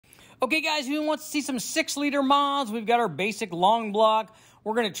Okay guys, we want to see some 6-liter mods. We've got our basic long block.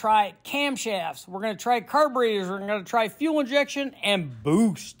 We're going to try camshafts. We're going to try carburetors. We're going to try fuel injection and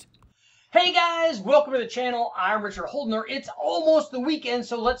boost. Hey guys, welcome to the channel. I'm Richard Holdner. It's almost the weekend,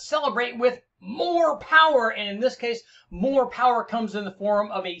 so let's celebrate with more power. And in this case, more power comes in the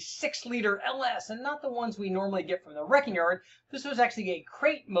form of a 6-liter LS, and not the ones we normally get from the wrecking yard. This was actually a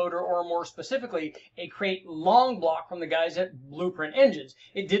crate motor, or more specifically, a crate long block from the guys at Blueprint Engines.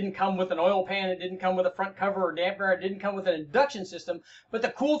 It didn't come with an oil pan, it didn't come with a front cover or dampener, it didn't come with an induction system, but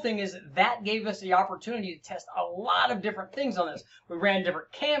the cool thing is that gave us the opportunity to test a lot of different things on this. We ran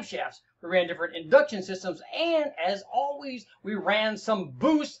different camshafts, we ran different induction systems, and as always, we ran some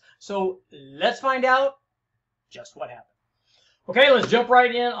boosts. So let's find out just what happened. Okay, let's jump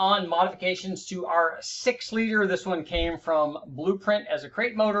right in on modifications to our 6-liter. This one came from Blueprint as a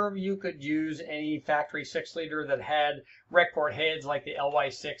crate motor. You could use any factory 6-liter that had rec port heads like the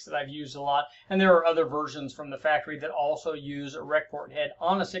LY6 that I've used a lot. And there are other versions from the factory that also use a rec port head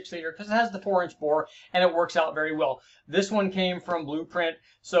on a 6-liter because it has the 4-inch bore and it works out very well. This one came from Blueprint,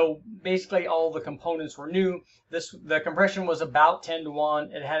 so basically all the components were new. The compression was about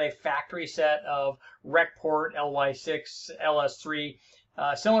 10-to-1. It had a factory set of rec port LY6, LS3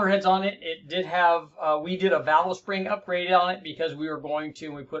 cylinder heads on it. It did have, we did a valve spring upgrade on it because we were going to,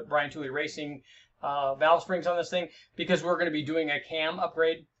 we put Brian Tooley Racing valve springs on this thing because we're going to be doing a cam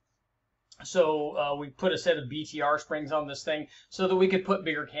upgrade. So we put a set of BTR springs on this thing so that we could put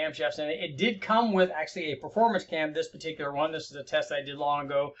bigger camshafts in it. It did come with actually a performance cam, this particular one. This is a test I did long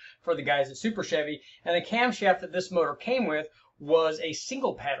ago for the guys at Super Chevy. And the camshaft that this motor came with was a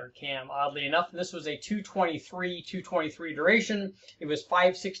single pattern cam, oddly enough. This was a 223 duration. It was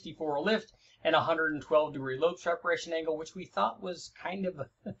 564 lift and 112-degree lobe separation angle, which we thought was kind of,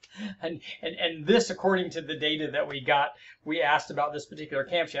 and this, according to the data that we got, we asked about this particular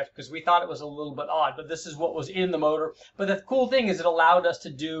camshaft because we thought it was a little bit odd, but this is what was in the motor. But the cool thing is it allowed us to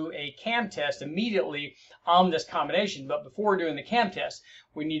do a cam test immediately on this combination. But before doing the cam test,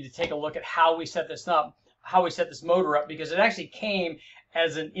 we need to take a look at how we set this up, how we set this motor up, because it actually came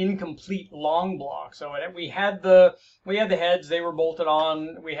as an incomplete long block. So we had the heads, they were bolted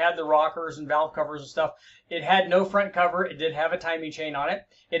on, we had the rockers and valve covers and stuff. It had no front cover. It did have a timing chain on it.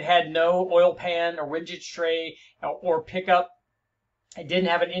 It had no oil pan or windage tray or pickup. It didn't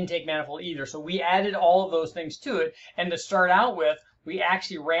have an intake manifold either. So we added all of those things to it, and to start out with, we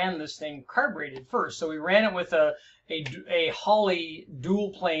actually ran this thing carbureted first. So we ran it with a HOLLEY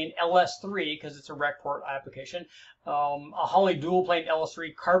dual plane LS3 because it's a rec port application. A HOLLEY dual plane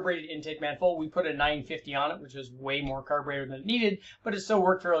LS3 carbureted intake manifold. We put a 950 on it, which was way more carburetor than it needed, but it still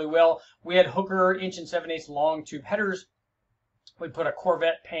worked fairly well. We had Hooker 1 7/8" long tube headers. We put a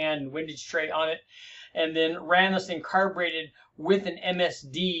Corvette pan windage tray on it, and then ran this thing carbureted with an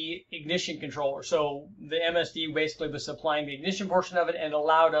MSD ignition controller. So the MSD basically was supplying the ignition portion of it and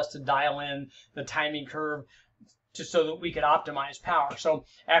allowed us to dial in the timing curve so that we could optimize power. So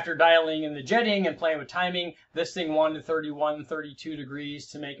after dialing in the jetting and playing with timing, this thing wanted 31, 32 degrees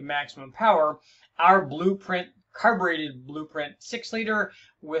to make maximum power. Our Blueprint, carbureted Blueprint 6-liter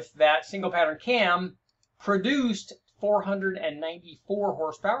with that single pattern cam produced 494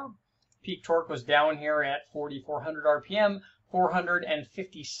 horsepower. Peak torque was down here at 4,400 RPM,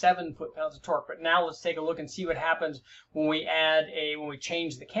 457 foot-pounds of torque. But now let's take a look and see what happens when we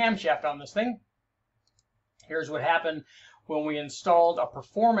change the camshaft on this thing. Here's what happened when we installed a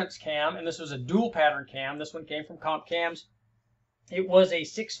performance cam, and this was a dual pattern cam. This one came from Comp Cams. It was a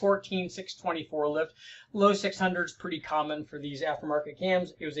 614, 624 lift. Low 600s, pretty common for these aftermarket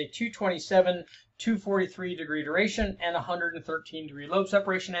cams. It was a 227, 243 degree duration and 113 degree lobe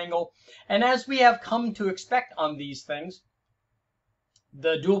separation angle. And as we have come to expect on these things,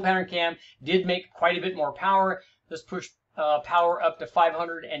 the dual pattern cam did make quite a bit more power. This pushed power up to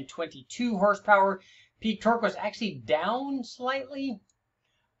 522 horsepower. Peak torque was actually down slightly,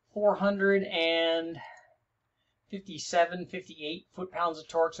 457, 58 foot-pounds of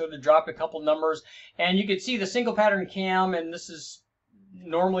torque, so it dropped a couple numbers. And you can see the single pattern cam, and this is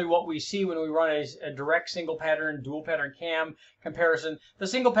normally what we see when we run a direct single pattern, dual pattern cam comparison. The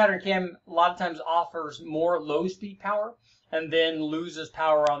single pattern cam a lot of times offers more low speed power and then loses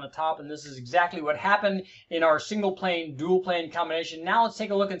power on the top, and this is exactly what happened in our single plane, dual plane combination. Now let's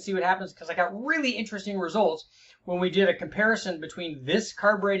take a look and see what happens, because I got really interesting results when we did a comparison between this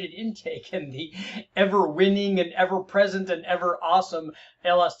carbureted intake and the ever-winning and ever-present and ever-awesome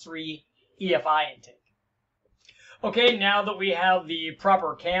LS3 EFI intake. Okay, now that we have the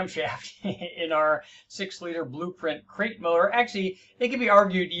proper camshaft in our 6-liter blueprint crate motor, actually, it can be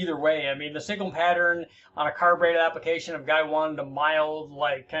argued either way. I mean, the single pattern on a carbureted application, if a guy wanted a mild,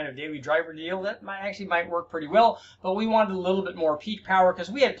 like, kind of daily driver deal, that might work pretty well, but we wanted a little bit more peak power because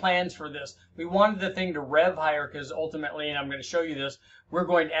we had plans for this. We wanted the thing to rev higher because ultimately, and I'm going to show you this, we're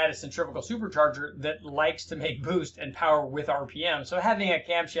going to add a centrifugal supercharger that likes to make boost and power with RPM. So having a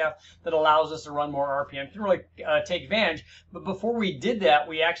camshaft that allows us to run more RPM can really take advantage. But before we did that,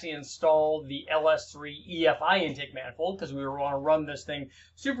 we actually installed the LS3 EFI intake manifold because we want to run this thing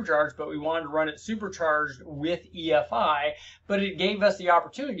supercharged, but we wanted to run it supercharged with EFI. But it gave us the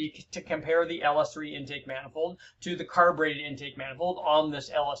opportunity to compare the LS3 intake manifold to the carbureted intake manifold on this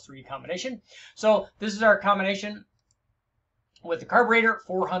LS3 combination. So this is our combination with the carburetor,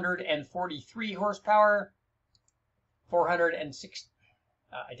 443 horsepower, 406,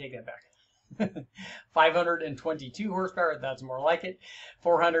 I take that back, 522 horsepower, that's more like it,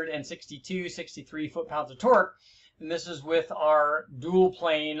 462, 63 foot-pounds of torque. And this is with our dual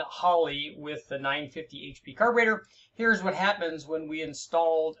plane HOLLEY with the 950 HP carburetor. Here's what happens when we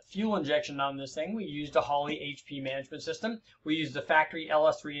installed fuel injection on this thing. We used a HOLLEY HP management system. We used the factory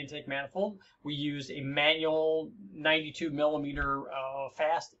LS3 intake manifold. We used a manual 92 millimeter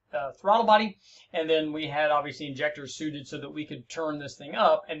fast throttle body. And then we had obviously injectors suited so that we could turn this thing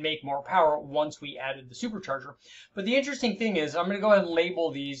up and make more power once we added the supercharger. But the interesting thing is, I'm going to go ahead and label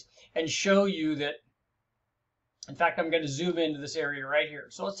these and show you that. In fact, I'm going to zoom into this area right here.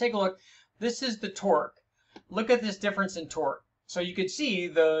 So let's take a look. This is the torque. Look at this difference in torque. So you can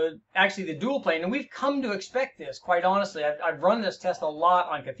see actually the dual plane, and we've come to expect this, quite honestly. I've run this test a lot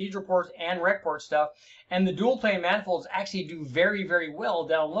on cathedral ports and rec port stuff, and the dual plane manifolds actually do very, very well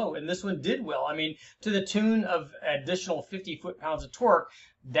down low, and this one did well. I mean, to the tune of additional 50 foot-pounds of torque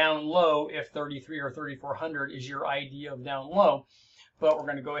down low if 33 or 3400 is your idea of down low. But we're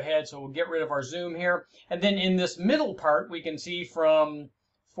going to go ahead, so we'll get rid of our zoom here. And then in this middle part, we can see from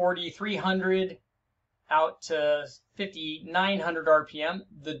 4,300 out to 5,900 RPM,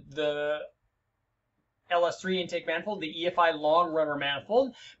 the LS3 intake manifold, the EFI long runner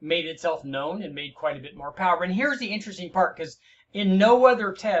manifold, made itself known and made quite a bit more power. And here's the interesting part, because in no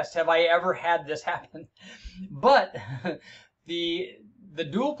other test have I ever had this happen. But the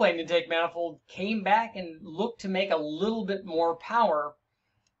dual plane intake manifold came back and looked to make a little bit more power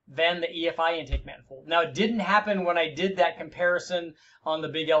than the EFI intake manifold. Now, it didn't happen when I did that comparison on the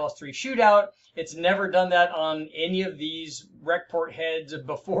big LS3 shootout. It's never done that on any of these rec port heads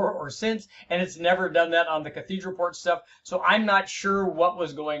before or since, and it's never done that on the cathedral port stuff. So I'm not sure what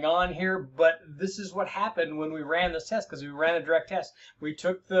was going on here, but this is what happened when we ran this test, because we ran a direct test. We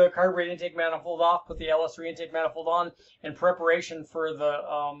took the carbureted intake manifold off, put the LS3 intake manifold on in preparation for the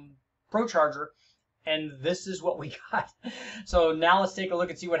Procharger, and this is what we got. So now let's take a look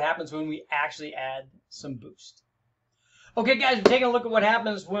and see what happens when we actually add some boost. Okay, guys, we're taking a look at what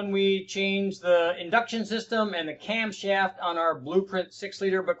happens when we change the induction system and the camshaft on our blueprint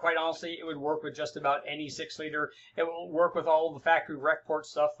 6-liter, but quite honestly, it would work with just about any 6-liter. It will work with all of the factory rec port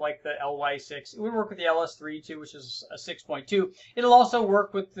stuff like the LY6. It would work with the LS3 too, which is a 6.2. It'll also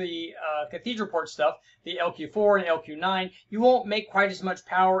work with the cathedral port stuff, the LQ4 and LQ9. You won't make quite as much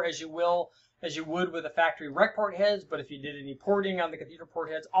power as you would with the factory rec port heads, but if you did any porting on the cathedral port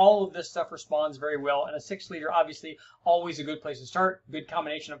heads, all of this stuff responds very well. And a 6-liter, obviously, always a good place to start. Good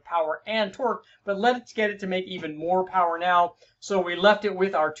combination of power and torque, but let's get it to make even more power now. So we left it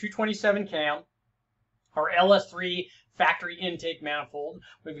with our 227 cam, our LS3 factory intake manifold.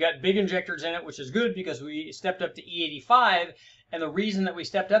 We've got big injectors in it, which is good because we stepped up to E85. And the reason that we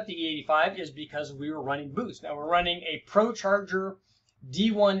stepped up to E85 is because we were running boost. Now we're running a Procharger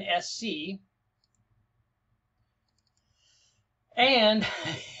D1SC. And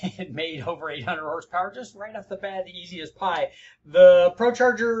it made over 800 horsepower just right off the bat, easy as pie. The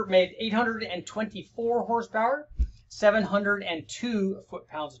Procharger made 824 horsepower, 702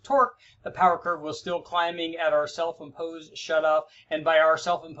 foot-pounds of torque. The power curve was still climbing at our self-imposed shutoff. And by our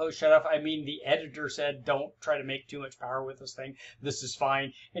self-imposed shutoff, I mean the editor said, don't try to make too much power with this thing. This is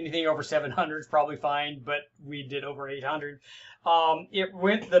fine. Anything over 700 is probably fine, but we did over 800. It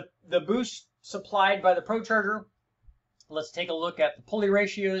went the boost supplied by the Procharger. Let's take a look at the pulley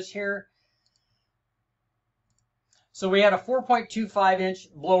ratios here. So we had a 4.25-inch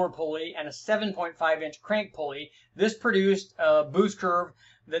blower pulley and a 7.5-inch crank pulley. This produced a boost curve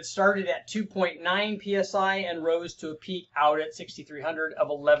that started at 2.9 psi and rose to a peak out at 6300 of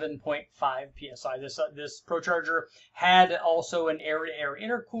 11.5 psi. This Procharger had also an air-to-air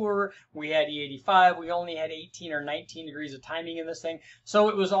intercooler. We had E85. We only had 18 or 19 degrees of timing in this thing, so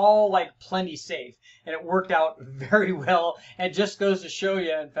it was all like plenty safe, and it worked out very well. And just goes to show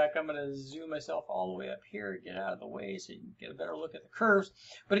you, in fact, I'm going to zoom myself all the way up here, get out of the way so you can get a better look at the curves.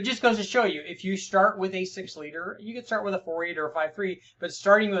 But it just goes to show you, if you start with a 6-liter, you could start with a 4.8 or a 5.3, but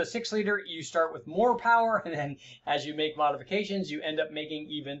starting with a 6-liter, you start with more power, and then as you make modifications, you end up making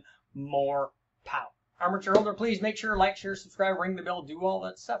even more power. Armature holder, please make sure, like, share, subscribe, ring the bell, do all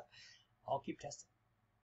that stuff. I'll keep testing.